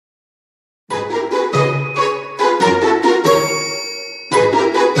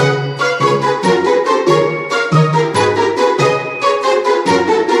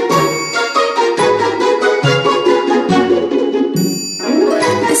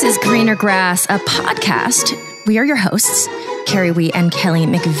This is Greener Grass, a podcast. We are your hosts, Carrie Wee and Kelly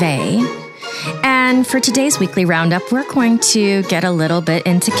McVeigh. And for today's weekly roundup, we're going to get a little bit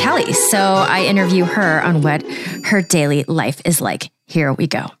into Kelly. So I interview her on what her daily life is like. Here we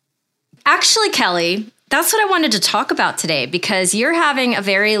go. Actually, Kelly, that's what I wanted to talk about today, because you're having a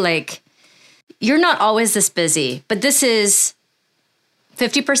very, you're not always this busy, but this is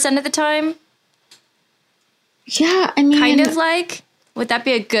 50% of the time. Yeah, I mean, kind of would that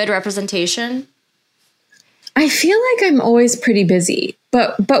be a good representation? I feel like I'm always pretty busy,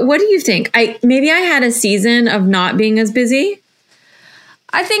 but what do you think? Maybe I had a season of not being as busy.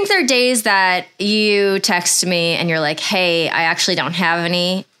 I think there are days that you text me and you're like, hey, I actually don't have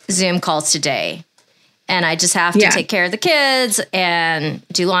any Zoom calls today. And I just have to take care of the kids and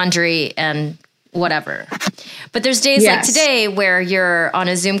do laundry and whatever. But there's days like today where you're on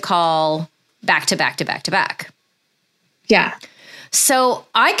a Zoom call back to back to back to back. Yeah. So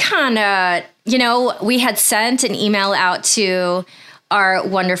I kind of, we had sent an email out to our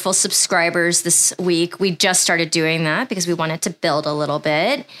wonderful subscribers this week. We just started doing that because we wanted to build a little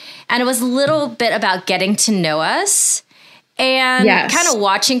bit. And it was a little bit about getting to know us and kind of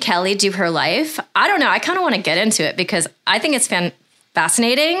watching Kelly do her life. I don't know. I kind of want to get into it because I think it's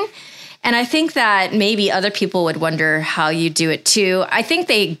fascinating. And I think that maybe other people would wonder how you do it too. I think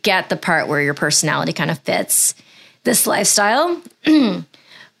they get the part where your personality kind of fits this lifestyle.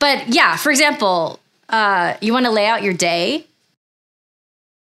 But yeah, for example, you want to lay out your day?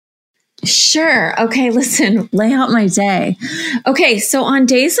 Sure. Okay, listen, lay out my day. Okay, so on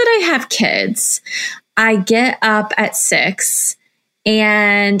days that I have kids, I get up at 6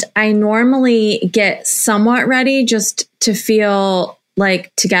 and I normally get somewhat ready just to feel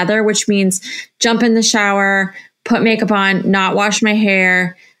like together, which means jump in the shower, put makeup on, not wash my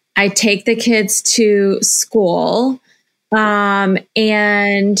hair. I take the kids to school,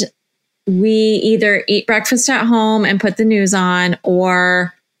 and we either eat breakfast at home and put the news on,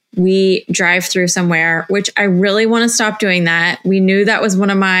 or we drive through somewhere, which I really want to stop doing that. We knew that was one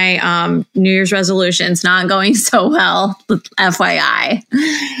of my New Year's resolutions, not going so well, FYI.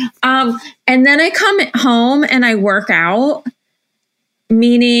 And then I come home and I work out,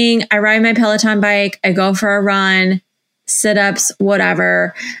 meaning I ride my Peloton bike, I go for a run, sit-ups,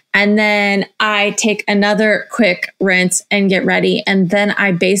 whatever. And then I take another quick rinse and get ready. And then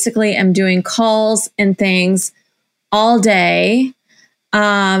I basically am doing calls and things all day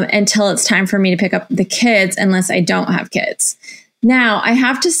until it's time for me to pick up the kids, unless I don't have kids. Now, I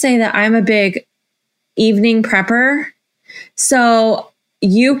have to say that I'm a big evening prepper. So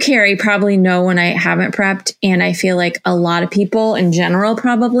you, Carrie, probably know when I haven't prepped. And I feel like a lot of people in general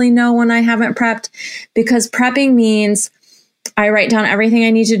probably know when I haven't prepped, because prepping means I write down everything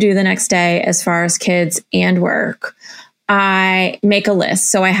I need to do the next day as far as kids and work. I make a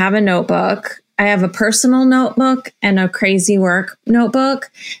list. So I have a notebook. I have a personal notebook and a crazy work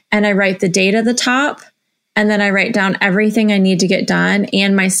notebook. And I write the date at the top. And then I write down everything I need to get done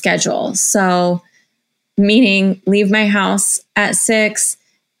and my schedule. So meaning leave my house at 6,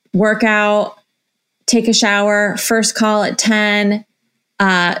 work out, take a shower, first call at 10,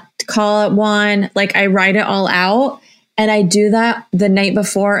 call at 1. I write it all out. And I do that the night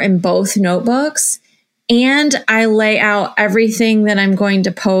before in both notebooks. And I lay out everything that I'm going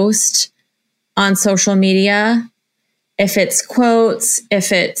to post on social media. If it's quotes,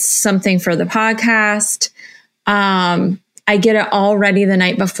 if it's something for the podcast, I get it all ready the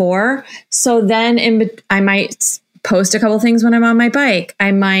night before. So then I might post a couple things when I'm on my bike.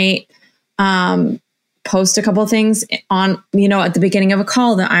 I might post a couple things on, at the beginning of a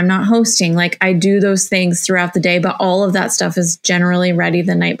call that I'm not hosting. I do those things throughout the day, but all of that stuff is generally ready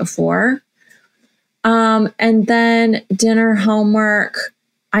the night before. And then dinner, homework.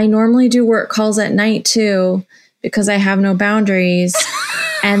 I normally do work calls at night too, because I have no boundaries.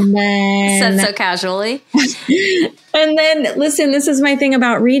 And then said so casually. And then listen, this is my thing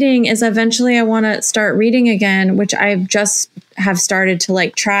about reading is eventually I want to start reading again, which I've just have started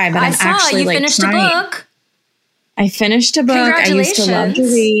to try, but I'm actually you finished trying. a book. I finished a book. I used to love to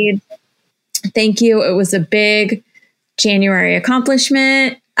read. Thank you. It was a big January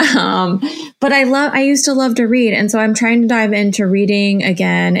accomplishment. But I used to love to read. And so I'm trying to dive into reading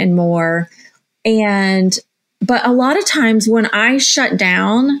again and more. But a lot of times when I shut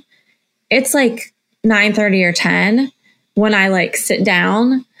down, it's 9:30 or 10 when I sit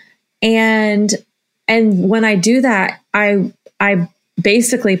down. And when I do that, I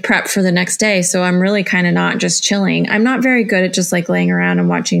basically prep for the next day. So I'm really kind of not just chilling. I'm not very good at just laying around and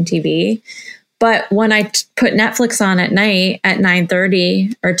watching TV. But when I put Netflix on at night at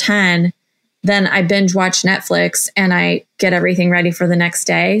 9:30 or 10, then I binge watch Netflix and I get everything ready for the next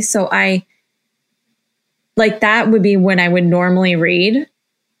day. So that would be when I would normally read.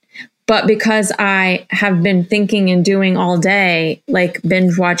 But because I have been thinking and doing all day, like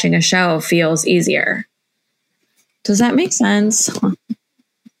binge watching a show feels easier. Does that make sense?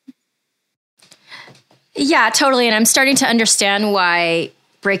 Yeah, totally. And I'm starting to understand why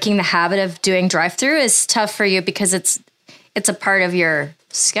breaking the habit of doing drive-through is tough for you, because it's a part of your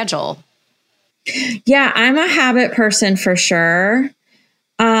schedule. Yeah, I'm a habit person for sure.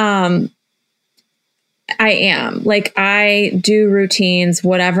 I am. Like, I do routines,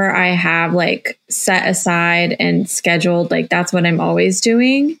 whatever I have like set aside and scheduled, like that's what I'm always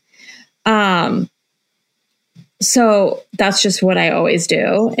doing. So that's just what I always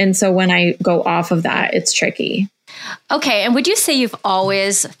do. And so when I go off of that, it's tricky. Okay. And would you say you've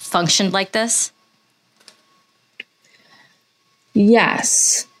always functioned like this?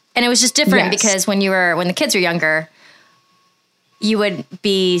 Yes. And it was just different because when the kids were younger, you would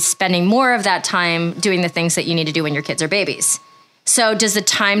be spending more of that time doing the things that you need to do when your kids are babies. So does the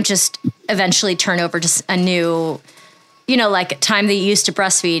time just eventually turn over to a new, like time that you used to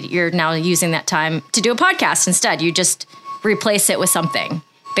breastfeed, you're now using that time to do a podcast instead? You just replace it with something,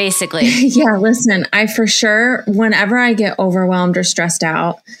 basically. Yeah, listen, I for sure, whenever I get overwhelmed or stressed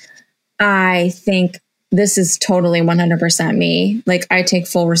out, I think this is totally 100% me. Like, I take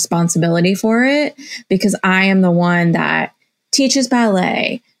full responsibility for it because I am the one that teaches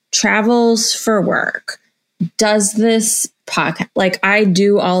ballet, travels for work, does this podcast. Like, I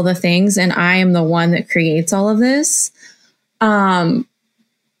do all the things and I am the one that creates all of this. But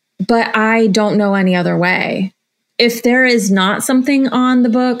I don't know any other way. If there is not something on the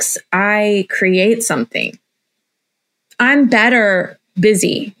books, I create something. I'm better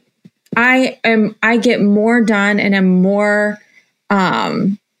busy. I get more done and am more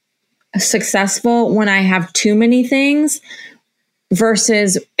successful when I have too many things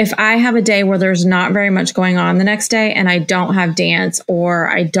versus if I have a day where there's not very much going on the next day and I don't have dance or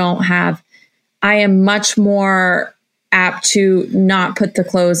I am much more apt to not put the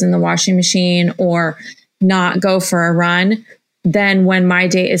clothes in the washing machine or not go for a run than when my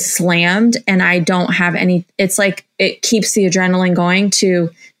day is slammed and I don't have any. It's like it keeps the adrenaline going to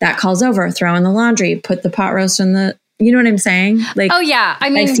that calls over, throw in the laundry, put the pot roast in the, you know what I'm saying? Like, oh yeah. I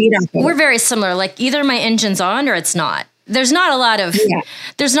mean, we're very similar. Like, either my engine's on or it's not. There's not a lot of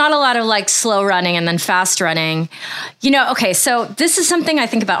like slow running and then fast running, okay. So this is something I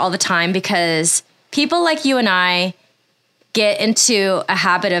think about all the time because people like you and I get into a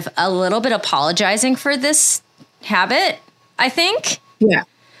habit of a little bit apologizing for this habit, I think. Yeah.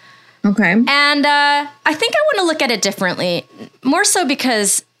 Okay. And I think I want to look at it differently, more so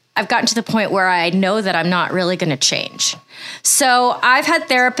because I've gotten to the point where I know that I'm not really going to change. So I've had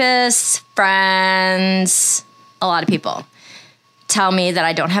therapists, friends, a lot of people tell me that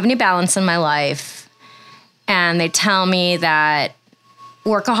I don't have any balance in my life. And they tell me that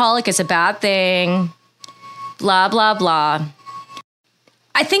workaholic is a bad thing, blah, blah, blah.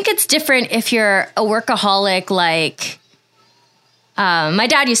 I think it's different if you're a workaholic, like my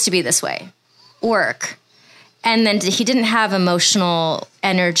dad used to be this way, work. And then he didn't have emotional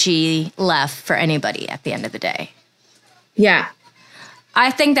energy left for anybody at the end of the day. Yeah.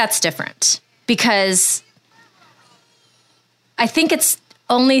 I think that's different because I think it's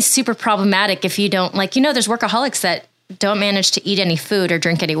only super problematic if you don't, like, there's workaholics that don't manage to eat any food or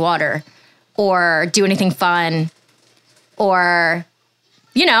drink any water or do anything fun or,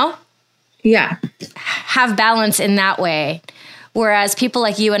 yeah, have balance in that way. Whereas people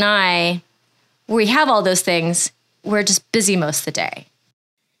like you and I, we have all those things. We're just busy most of the day.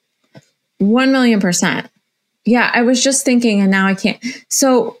 1,000,000%. Yeah, I was just thinking and now I can't.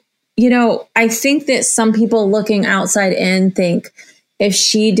 So, I think that some people looking outside in think if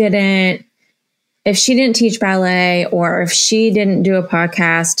she didn't teach ballet or if she didn't do a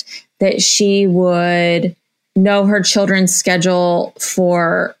podcast, that she would know her children's schedule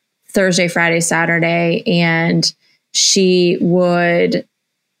for Thursday, Friday, Saturday, and she would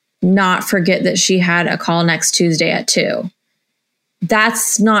not forget that she had a call next Tuesday at 2.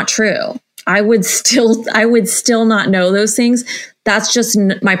 That's not true. I would still not know those things. That's just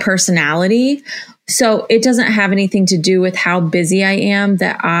my personality. So it doesn't have anything to do with how busy I am,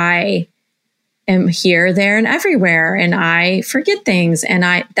 that I am here, there, and everywhere. And I forget things. And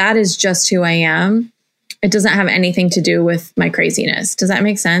that is just who I am. It doesn't have anything to do with my craziness. Does that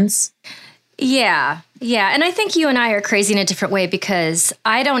make sense? Yeah. Yeah. And I think you and I are crazy in a different way because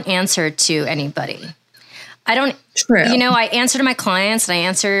I don't answer to anybody. I don't, True. I answer to my clients and I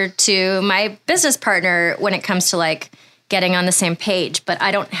answer to my business partner when it comes to like getting on the same page, but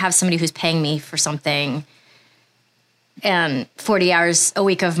I don't have somebody who's paying me for something and 40 hours a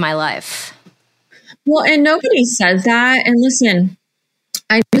week of my life. Well, and nobody says that. And listen,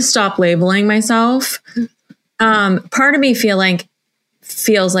 I just stop labeling myself. Part of me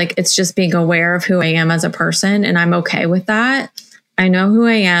feels like it's just being aware of who I am as a person, and I'm okay with that. I know who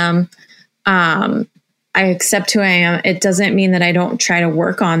I am. I accept who I am. It doesn't mean that I don't try to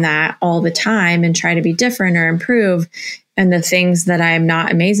work on that all the time and try to be different or improve and the things that I'm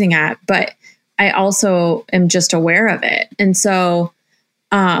not amazing at. But I also am just aware of it. And so,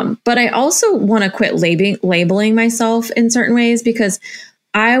 but I also want to quit labeling myself in certain ways, because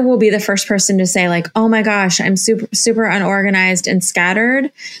I will be the first person to say like, oh my gosh, I'm super, super unorganized and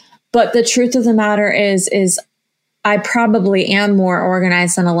scattered. But the truth of the matter is I probably am more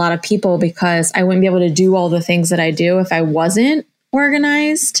organized than a lot of people, because I wouldn't be able to do all the things that I do if I wasn't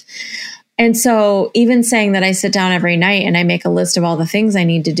organized. And so even saying that I sit down every night and I make a list of all the things I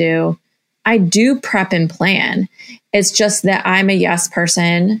need to do, I do prep and plan. It's just that I'm a yes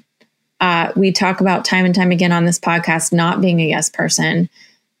person. We talk about time and time again on this podcast, not being a yes person.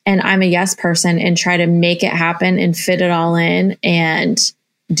 And I'm a yes person and try to make it happen and fit it all in and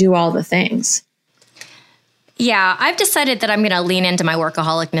do all the things. Yeah, I've decided that I'm going to lean into my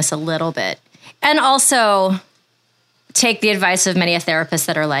workaholicness a little bit, and also take the advice of many a therapist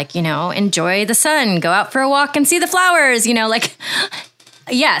that are like, enjoy the sun, go out for a walk and see the flowers, like,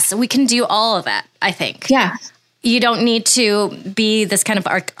 yes, we can do all of that, I think. Yeah. You don't need to be this kind of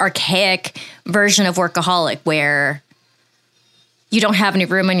archaic version of workaholic where you don't have any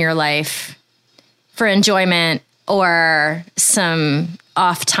room in your life for enjoyment or some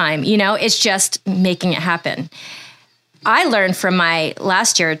off time. It's just making it happen. I learned from my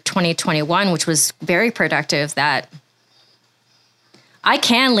last year, 2021, which was very productive, that I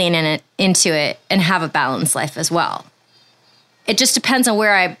can lean into it and have a balanced life as well. It just depends on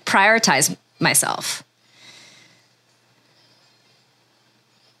where I prioritize myself.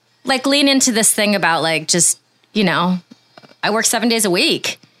 Like, lean into this thing about like, just, I work 7 days a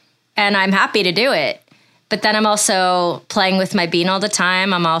week and I'm happy to do it. But then I'm also playing with my bean all the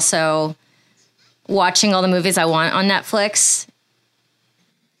time. I'm also watching all the movies I want on Netflix.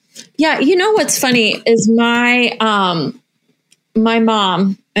 Yeah. What's funny is my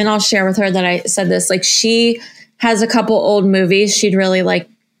mom, and I'll share with her that I said this, like, she has a couple old movies she'd really like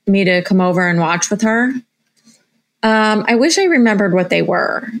me to come over and watch with her. I wish I remembered what they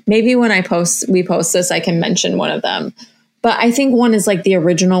were. Maybe when we post this, I can mention one of them. But I think one is like the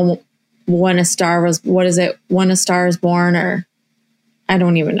original When a Star is Born, or I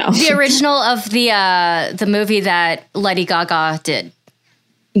don't even know. The original of the movie that Lady Gaga did.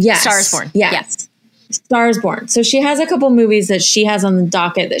 Yes. Star is Born. Yes. Yes. Star is Born. So she has a couple movies that she has on the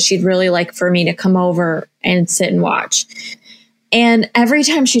docket that she'd really like for me to come over and sit and watch. And every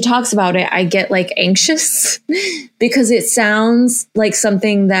time she talks about it, I get like anxious because it sounds like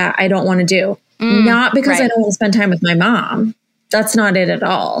something that I don't want to do. Not because I don't want to spend time with my mom. That's not it at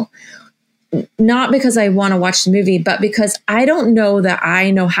all. Not because I want to watch the movie, but because I don't know that I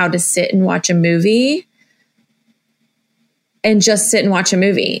know how to sit and watch a movie and just sit and watch a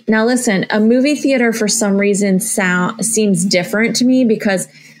movie. Now, listen, a movie theater for some reason seems different to me, because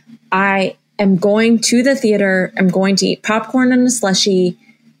I am going to the theater. I'm going to eat popcorn and a slushie.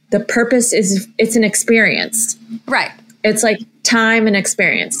 The purpose is it's an experience. Right. It's like time and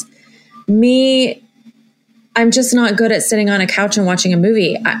experience. Me, I'm just not good at sitting on a couch and watching a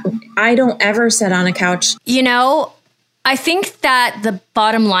movie. I don't ever sit on a couch. I think that the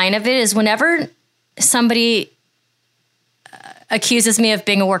bottom line of it is whenever somebody accuses me of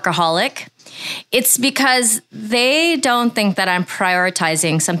being a workaholic, it's because they don't think that I'm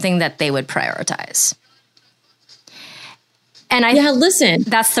prioritizing something that they would prioritize. And listen,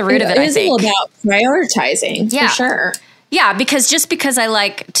 that's the root of it, I think. It is all about prioritizing, for sure. Yeah, because just because I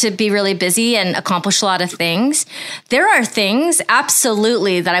like to be really busy and accomplish a lot of things, there are things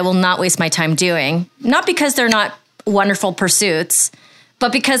absolutely that I will not waste my time doing. Not because they're not wonderful pursuits,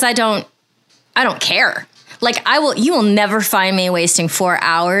 but because I don't care. Like, you will never find me wasting 4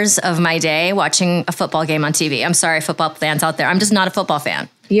 hours of my day watching a football game on TV. I'm sorry, football fans out there. I'm just not a football fan.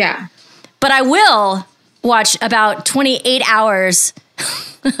 Yeah. But I will watch about 28 hours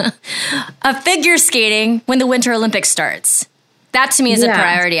of figure skating when the Winter Olympics starts. That to me is a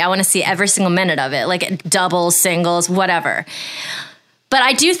priority. I want to see every single minute of it, like doubles, singles, whatever. But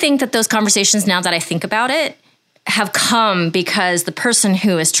I do think that those conversations, now that I think about it, have come because the person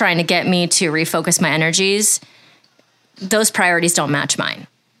who is trying to get me to refocus my energies, those priorities don't match mine.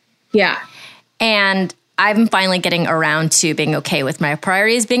 Yeah. And I'm finally getting around to being okay with my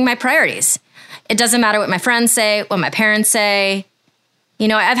priorities being my priorities. It doesn't matter what my friends say, what my parents say. You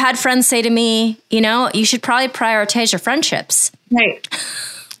know, I've had friends say to me, you know, you should probably prioritize your friendships. Right.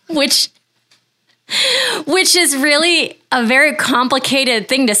 Which is really a very complicated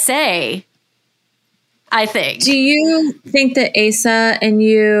thing to say, I think. Do you think that Asa and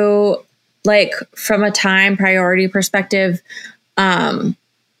you, like, from a time priority perspective,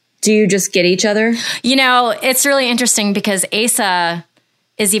 do you just get each other? You know, it's really interesting because Asa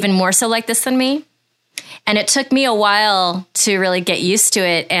is even more so like this than me. And it took me a while to really get used to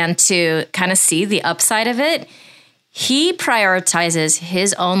it and to kind of see the upside of it. He prioritizes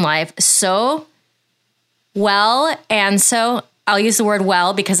his own life so well. And so I'll use the word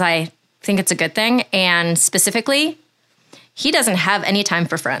well because I think it's a good thing. And specifically, he doesn't have any time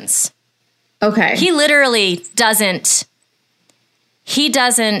for friends. Okay. He literally doesn't. He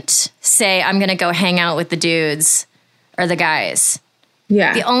doesn't say, I'm going to go hang out with the dudes or the guys.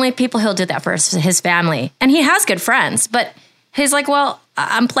 Yeah. The only people he'll do that for is his family. And he has good friends, but he's like, well,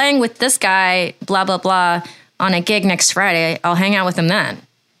 I'm playing with this guy, blah, blah, blah, on a gig next Friday. I'll hang out with him then.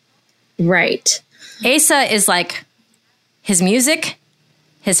 Right. Asa is like his music,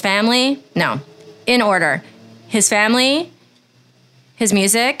 his family. No, in order. His family, his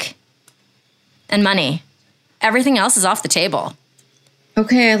music, and money. Everything else is off the table.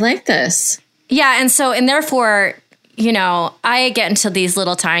 Okay, I like this. Yeah, and therefore, you know, I get into these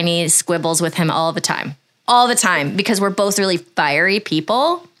little tiny squibbles with him all the time, because we're both really fiery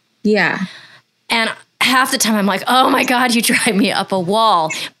people. Yeah. And half the time I'm like, oh my God, you drive me up a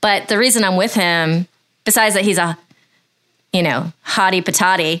wall. But the reason I'm with him, besides that he's a, you know, hottie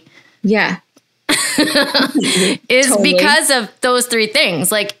patati, Yeah. is Totally. because of those three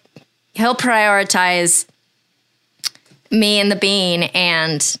things. Like, he'll prioritize me and the bean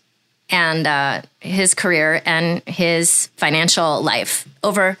and his career and his financial life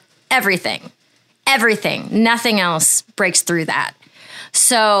over everything. Nothing else breaks through that.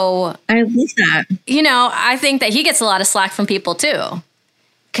 So I love that. you know, I think that he gets a lot of slack from people too,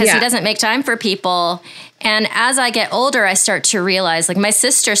 because Yeah. he doesn't make time for people. And as I get older, I start to realize, like, my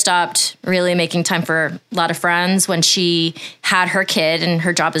sister stopped really making time for a lot of friends when she had her kid and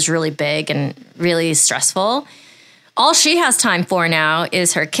her job is really big and really stressful. All she has time for now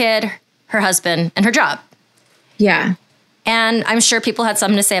is her kid, her husband, and her job. Yeah. And I'm sure people had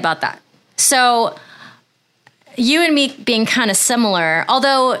something to say about that. So you and me being kind of similar,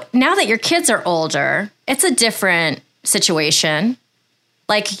 although now that your kids are older, it's a different situation.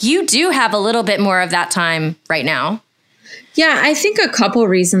 Like, you do have a little bit more of that time right now. Yeah, I think a couple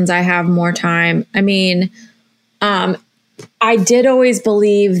reasons I have more time. I mean, I did always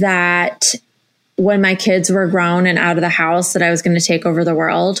believe that when my kids were grown and out of the house that I was going to take over the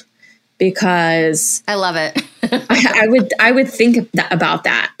world, because I love it. I would think about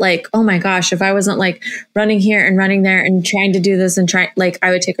that. Like, oh my gosh, if I wasn't like running here and running there and trying to do this and I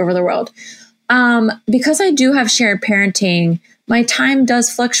would take over the world. Because I do have shared parenting, my time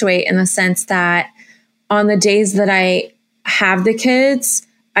does fluctuate in the sense that on the days that I have the kids,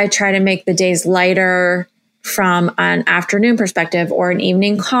 I try to make the days lighter from an afternoon perspective or an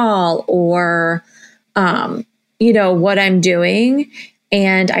evening call or, you know, what I'm doing.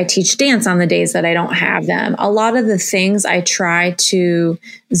 And I teach dance on the days that I don't have them. A lot of the things I try to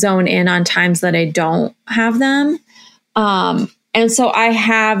zone in on times that I don't have them. And so I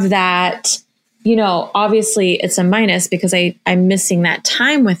have that, you know, obviously it's a minus because I'm missing that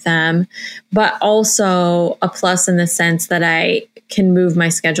time with them, but also a plus in the sense that I can move my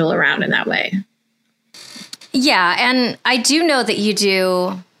schedule around in that way. Yeah. And I do know that you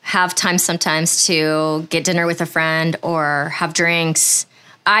do have time sometimes to get dinner with a friend or have drinks.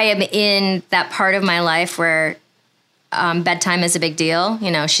 I am in that part of my life where bedtime is a big deal.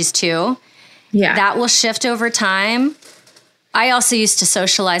 You know, she's 2. Yeah. That will shift over time. I also used to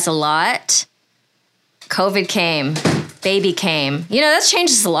socialize a lot. COVID came, baby came. You know, that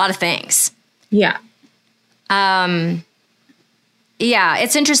changes a lot of things. Yeah. Yeah,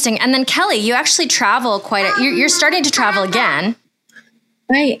 it's interesting. And then Kelly, you actually travel you're starting to travel again.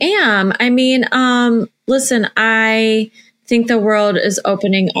 I am. I mean, listen, I think the world is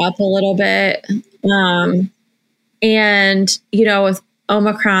opening up a little bit. And, you know, with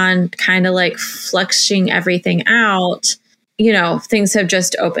Omicron kind of like flushing everything out, you know, things have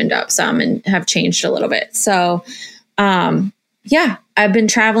just opened up some and have changed a little bit. So, yeah, I've been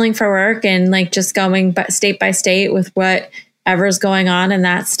traveling for work and like just going state by state with whatever's going on in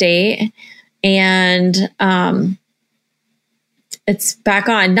that state. And, it's back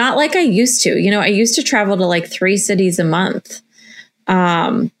on, not like I used to. You know, I used to travel to like 3 cities a month.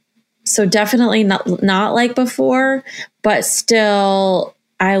 So definitely not like before, but still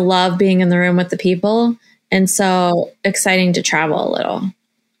I love being in the room with the people. And so exciting to travel a little.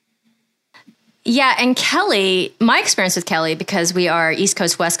 Yeah. And Kelly, my experience with Kelly, because we are East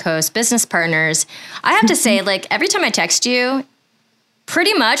Coast, West Coast business partners, I have to say, like, every time I text you,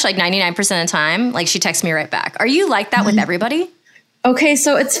 pretty much like 99% of the time, like, she texts me right back. Are you like that with everybody? Okay.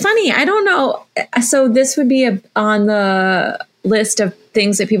 So it's funny. I don't know. So this would be on the list of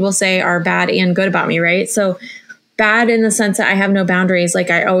things that people say are bad and good about me, right? So bad in the sense that I have no boundaries.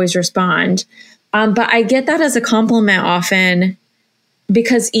 Like, I always respond. But I get that as a compliment often,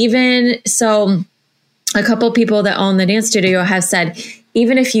 because even so, a couple of people that own the dance studio have said,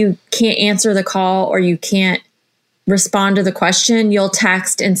 even if you can't answer the call or you can't respond to the question, you'll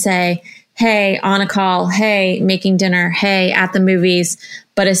text and say, hey, on a call, hey, making dinner, hey, at the movies.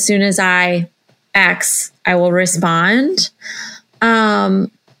 But as soon as I X, I will respond.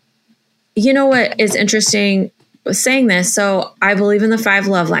 You know what is interesting saying this? So I believe in the 5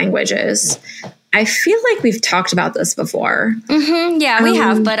 love languages. I feel like we've talked about this before. Mm-hmm. Yeah, we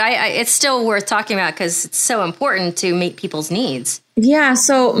have, but it's still worth talking about because it's so important to meet people's needs. Yeah.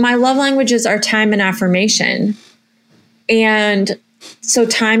 So my love languages are time and affirmation. And so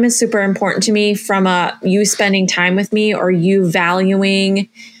time is super important to me, from you spending time with me or you valuing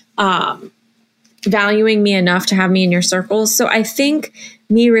me enough to have me in your circles. So I think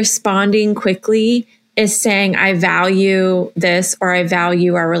me responding quickly is saying, I value this, or I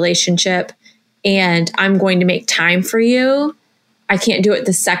value our relationship, and I'm going to make time for you. I can't do it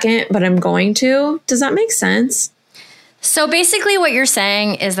the second, but I'm going to. Does that make sense? So basically what you're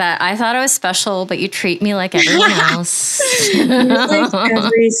saying is that I thought I was special, but you treat me like everyone else. Like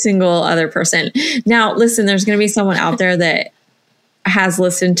every single other person. Now, listen, there's going to be someone out there that has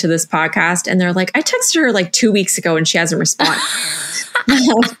listened to this podcast and they're like, I texted her like 2 weeks ago and she hasn't responded.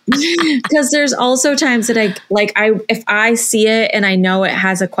 Because there's also times that if I see it and I know it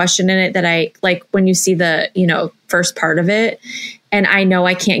has a question in it that I like, when you see the, first part of it, and I know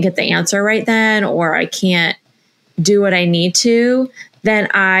I can't get the answer right then, or I can't do what I need to, then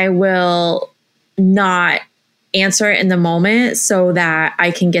I will not answer it in the moment so that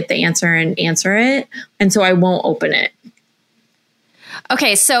I can get the answer and answer it. And so I won't open it.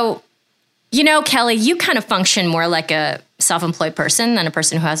 Okay. So, Kelly, you kind of function more like a self-employed person than a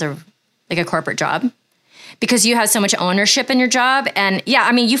person who has a corporate job, because you have so much ownership in your job. And yeah,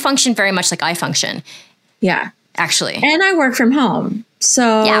 I mean, you function very much like I function. Yeah, actually. And I work from home.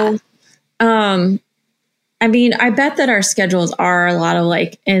 So, yeah. I mean, I bet that our schedules are a lot of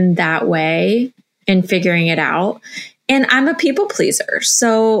like in that way and figuring it out. And I'm a people pleaser.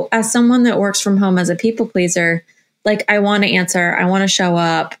 So as someone that works from home as a people pleaser, like, I want to answer, I want to show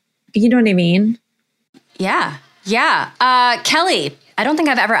up. You know what I mean? Yeah. Yeah. Kelly, I don't think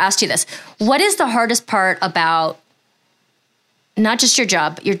I've ever asked you this. What is the hardest part about not just your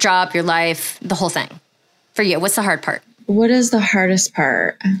job, your life, the whole thing for you? What's the hard part? What is the hardest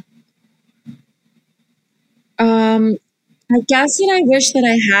part? I guess that I wish that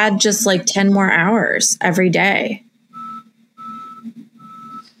I had just like 10 more hours every day.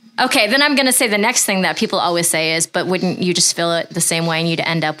 Okay, then I'm going to say the next thing that people always say is, but wouldn't you just feel it the same way and you'd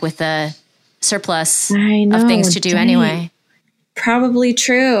end up with a surplus of things to do anyway? Probably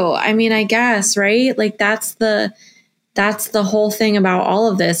true. I mean, I guess, right? Like that's the whole thing about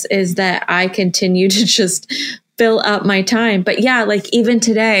all of this, is that I continue to just fill up my time. But yeah, like even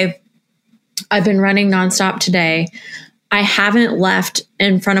today, I've been running nonstop today. I haven't left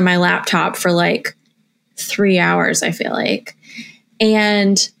in front of my laptop for like 3 hours, I feel like.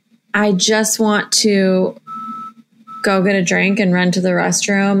 And I just want to go get a drink and run to the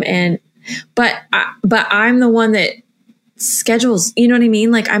restroom. But I'm the one that schedules, you know what I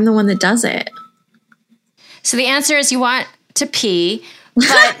mean? Like, I'm the one that does it. So the answer is you want to pee,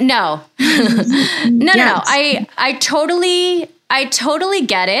 but no. No. I totally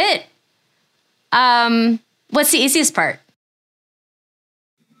get it. What's the easiest part?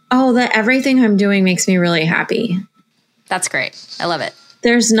 Oh, that everything I'm doing makes me really happy. That's great. I love it.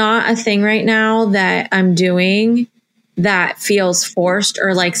 There's not a thing right now that I'm doing that feels forced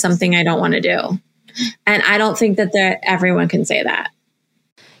or like something I don't want to do. And I don't think that everyone can say that.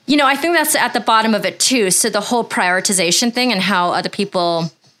 I think that's at the bottom of it too. So the whole prioritization thing and how other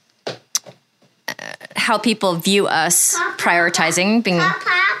people, view us prioritizing, being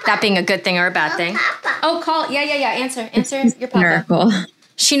a good thing or a bad thing. Oh, call. Yeah. Answer your papa. Miracle.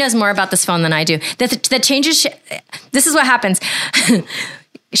 She knows more about this phone than I do. The changes, this is what happens.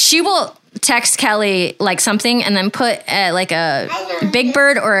 She will text Kelly like something and then put like a Big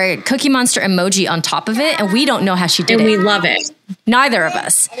Bird or a Cookie Monster emoji on top of it, and we don't know how she did And it. we love it. Neither of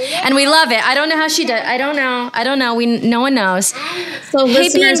us, and we love it. I don't know how she did. I don't know. No one knows. So Hey, Bean,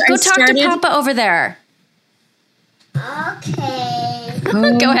 listeners, go I talk started, to Papa over there.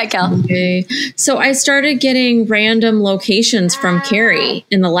 Go ahead, Kel. Okay. So I started getting random locations from Carrie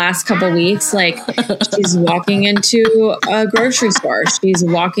in the last couple weeks. Like she's walking into a grocery store. She's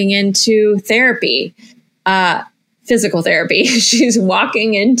walking into therapy, physical therapy. She's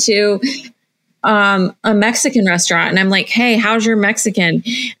walking into a Mexican restaurant. And I'm like, hey, how's your Mexican?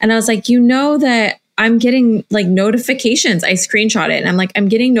 And I was like, that I'm getting like notifications. I screenshot it and I'm like, I'm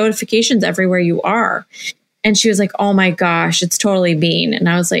getting notifications everywhere you are. And she was like, oh my gosh, it's totally Bean. And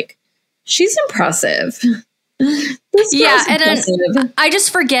I was like, she's impressive. Yeah. And I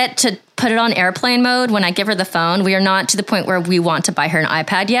just forget to put it on airplane mode when I give her the phone. We are not to the point where we want to buy her an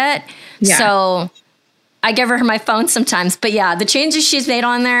iPad yet. Yeah. So I give her my phone sometimes. But yeah, the changes she's made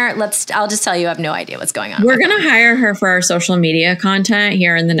on there, I'll just tell you, I have no idea what's going on. We're going to hire her for our social media content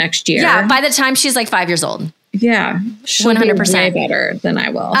here in the next year. Yeah. By the time she's like 5 years old. Yeah. She'll 100% be way better than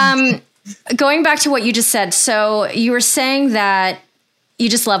I will. Going back to what you just said. So you were saying that you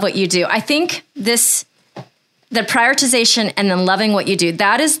just love what you do. I think the prioritization and then loving what you do,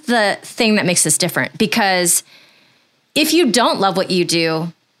 that is the thing that makes this different. Because if you don't love what you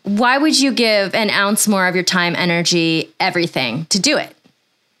do, why would you give an ounce more of your time, energy, everything to do it?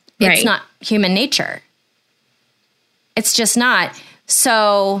 Right. It's not human nature. It's just not.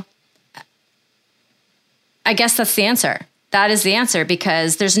 So I guess that's the answer. That is the answer,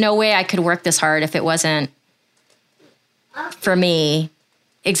 because there's no way I could work this hard if it wasn't, for me,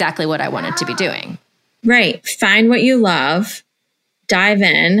 exactly what I wanted to be doing. Right. Find what you love, dive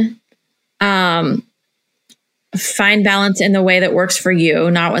in, find balance in the way that works for you,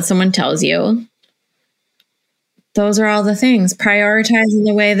 not what someone tells you. Those are all the things. Prioritize in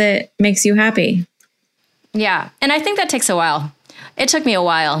the way that makes you happy. Yeah. And I think that takes a while. It took me a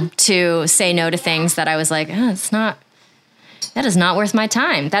while to say no to things that I was like, that is not worth my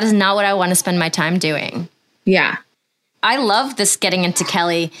time. That is not what I want to spend my time doing. Yeah. I love this getting into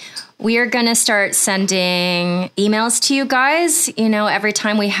Kelly. We are going to start sending emails to you guys, every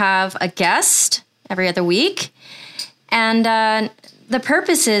time we have a guest, every other week. And the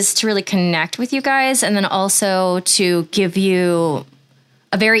purpose is to really connect with you guys, and then also to give you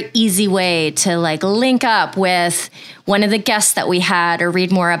a very easy way to like link up with one of the guests that we had or read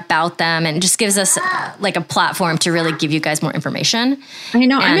more about them, and just gives us like a platform to really give you guys more information. I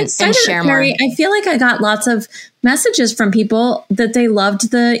know. I'm excited, share Carrie. More. I feel like I got lots of messages from people that they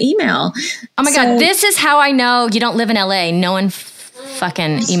loved the email. Oh my God. This is how I know you don't live in LA. No one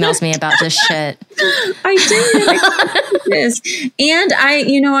fucking emails me about this shit. I did this. And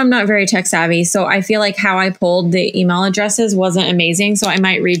I'm not very tech savvy, so I feel like how I pulled the email addresses wasn't amazing. So I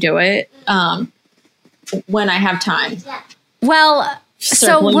might redo it when I have time. Well,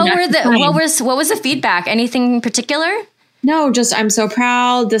 so what was the feedback? Anything in particular? No, just I'm so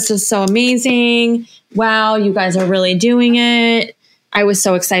proud. This is so amazing. Wow, you guys are really doing it. I was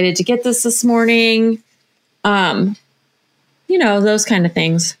so excited to get this morning. Those kind of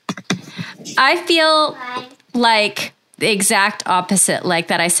things. I feel like the exact opposite, like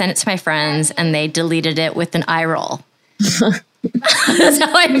that I sent it to my friends and they deleted it with an eye roll. That's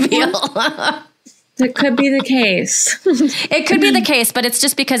how I feel. That could be the case. It could be the case, but it's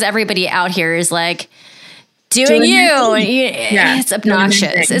just because everybody out here is like doing you. Yeah, it's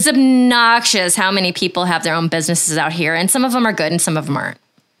obnoxious. It's obnoxious how many people have their own businesses out here, and some of them are good and some of them aren't.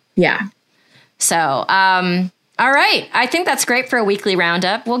 Yeah. So, all right. I think that's great for a weekly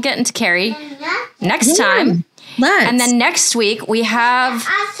roundup. We'll get into Carrie next time. Let's. And then next week we have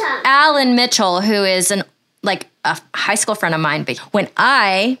Alan Mitchell, who is a high school friend of mine. But when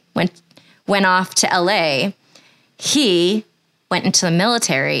I went off to LA, he went into the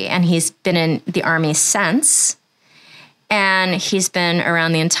military, and he's been in the Army since. And he's been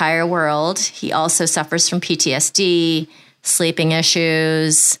around the entire world. He also suffers from PTSD, sleeping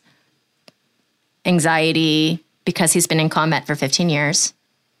issues, anxiety, because he's been in combat for 15 years.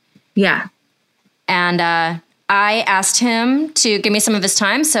 Yeah. And I asked him to give me some of his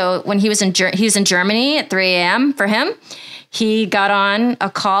time. So when he was in Germany at 3 a.m. for him, he got on a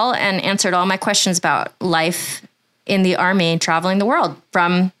call and answered all my questions about life in the Army, traveling the world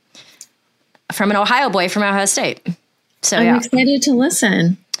from an Ohio boy from Ohio State. So I'm excited to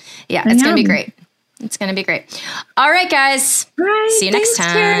listen. Yeah, it's going to be great. It's going to be great. All right, guys. Bye. See you next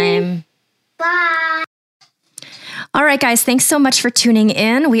time. Carrie. Bye. All right, guys, thanks so much for tuning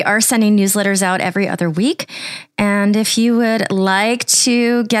in. We are sending newsletters out every other week. And if you would like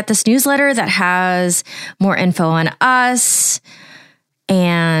to get this newsletter that has more info on us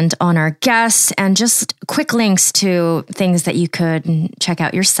and on our guests and just quick links to things that you could check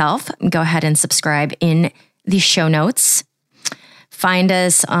out yourself, go ahead and subscribe in the show notes. Find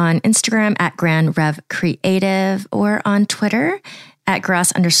us on Instagram at Grand Rev Creative or on Twitter at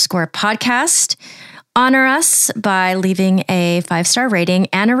Gross_podcast. Honor us by leaving a 5-star rating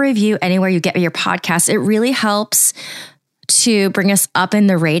and a review anywhere you get your podcast. It really helps to bring us up in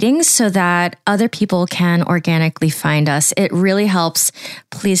the ratings so that other people can organically find us. It really helps.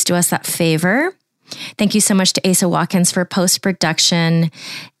 Please do us that favor. Thank you so much to Asa Watkins for post-production.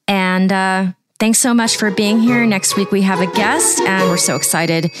 And thanks so much for being here. Next week we have a guest, and we're so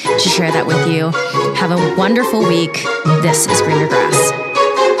excited to share that with you. Have a wonderful week. This is Greener Grass.